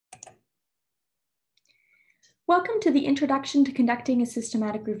Welcome to the Introduction to Conducting a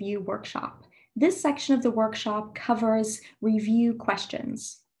Systematic Review workshop. This section of the workshop covers review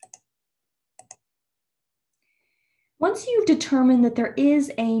questions. Once you've determined that there is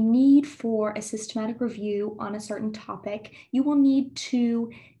a need for a systematic review on a certain topic, you will need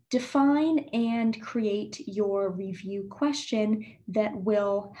to define and create your review question that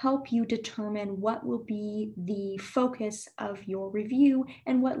will help you determine what will be the focus of your review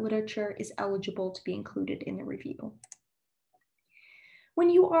and what literature is eligible to be included in the review. When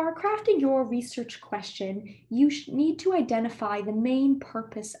you are crafting your research question, you need to identify the main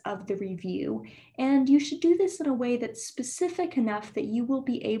purpose of the review, and you should do this in a way that's specific enough that you will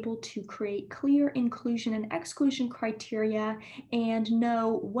be able to create clear inclusion and exclusion criteria and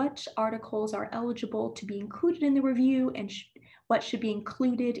know which articles are eligible to be included in the review and what should be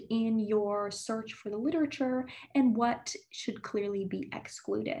included in your search for the literature and what should clearly be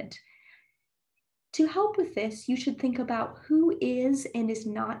excluded. To help with this, you should think about who is and is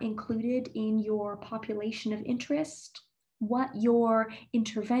not included in your population of interest, what your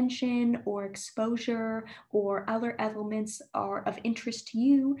intervention or exposure or other elements are of interest to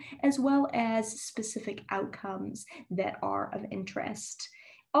you, as well as specific outcomes that are of interest.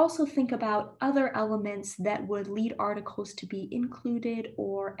 Also think about other elements that would lead articles to be included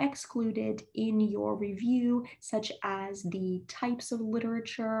or excluded in your review, such as the types of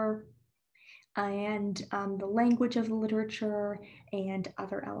literature, and the language of the literature and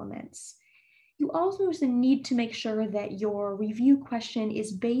other elements. You also need to make sure that your review question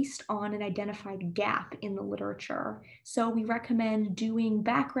is based on an identified gap in the literature. So we recommend doing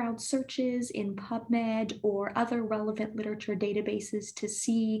background searches in PubMed or other relevant literature databases to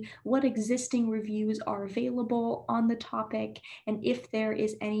see what existing reviews are available on the topic and if there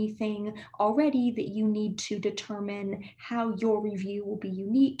is anything already that you need to determine how your review will be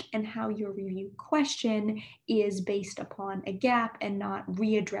unique and how your review question is based upon a gap and not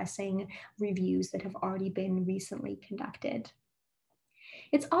readdressing reviews that have already been recently conducted.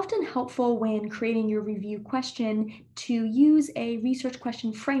 It's often helpful when creating your review question to use a research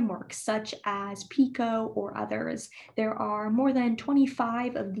question framework such as PICO or others. There are more than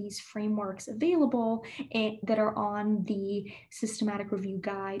 25 of these frameworks available that are on the Systematic Review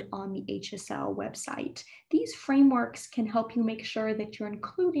Guide on the HSL website. These frameworks can help you make sure that you're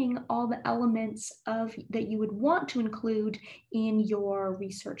including all the elements that you would want to include in your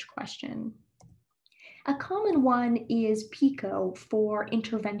research question. A common one is PICO for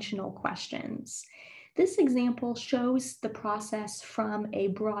interventional questions. This example shows the process from a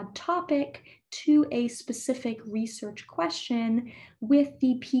broad topic to a specific research question with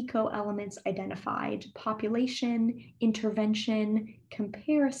the PICO elements identified: population, intervention,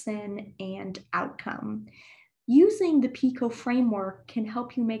 comparison, and outcome. Using the PICO framework can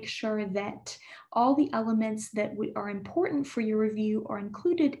help you make sure that all the elements that are important for your review are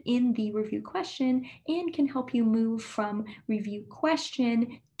included in the review question and can help you move from review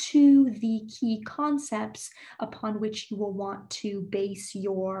question to the key concepts upon which you will want to base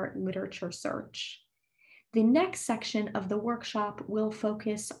your literature search. The next section of the workshop will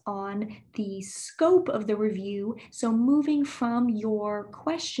focus on the scope of the review, so moving from your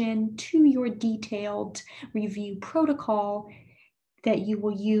question to your detailed review protocol that you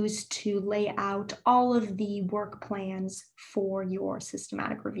will use to lay out all of the work plans for your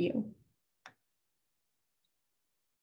systematic review.